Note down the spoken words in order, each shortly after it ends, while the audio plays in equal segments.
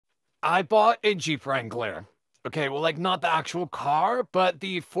I bought a Jeep Wrangler. Okay, well, like not the actual car, but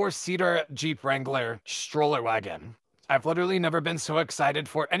the four-seater Jeep Wrangler stroller wagon. I've literally never been so excited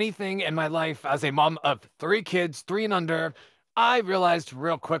for anything in my life as a mom of three kids, three and under. I realized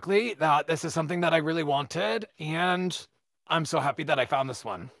real quickly that this is something that I really wanted, and I'm so happy that I found this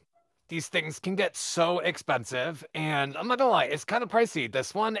one. These things can get so expensive, and I'm not gonna lie, it's kind of pricey.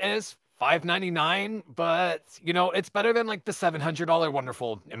 This one is $5.99, but it's better than like the $700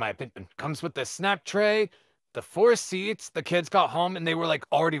 Wonderful, in my opinion. Comes with the snack tray, the four seats. The kids got home and they were like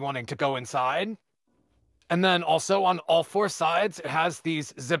already wanting to go inside. And then also on all four sides, it has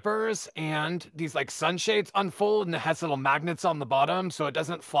these zippers and these like sunshades unfold, and it has little magnets on the bottom so it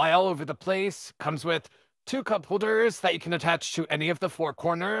doesn't fly all over the place. Comes with two cup holders that you can attach to any of the four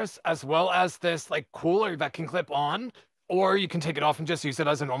corners, as well as this like cooler that can clip on, or you can take it off and just use it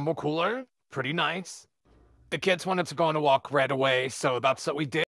as a normal cooler. Pretty nice. The kids wanted to go on a walk right away, so that's what we did.